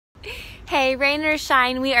Hey, rain or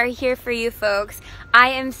shine, we are here for you folks.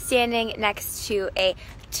 I am standing next to a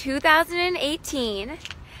 2018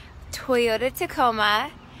 Toyota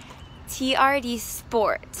Tacoma TRD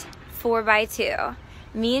Sport 4x2.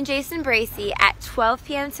 Me and Jason Bracey at 12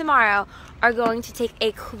 p.m. tomorrow are going to take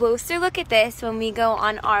a closer look at this when we go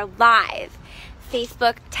on our live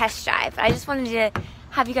Facebook test drive. I just wanted to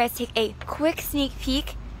have you guys take a quick sneak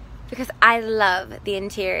peek because I love the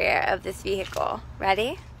interior of this vehicle.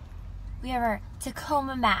 Ready? We have our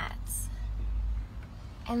Tacoma mats.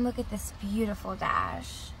 And look at this beautiful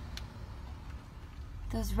dash.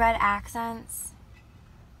 Those red accents.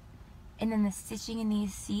 And then the stitching in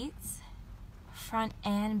these seats, front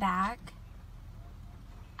and back.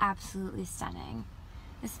 Absolutely stunning.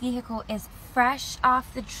 This vehicle is fresh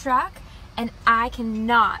off the truck, and I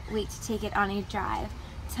cannot wait to take it on a drive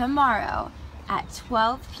tomorrow at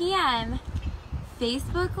 12 p.m.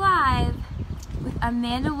 Facebook Live with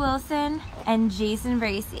Amanda Wilson and Jason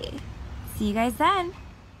Bracey. See you guys then.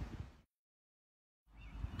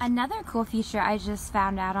 Another cool feature I just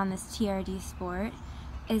found out on this TRD Sport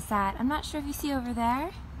is that, I'm not sure if you see over there,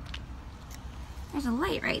 there's a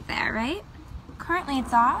light right there, right? Currently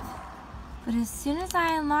it's off, but as soon as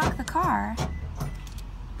I unlock the car,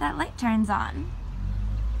 that light turns on.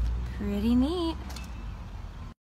 Pretty neat.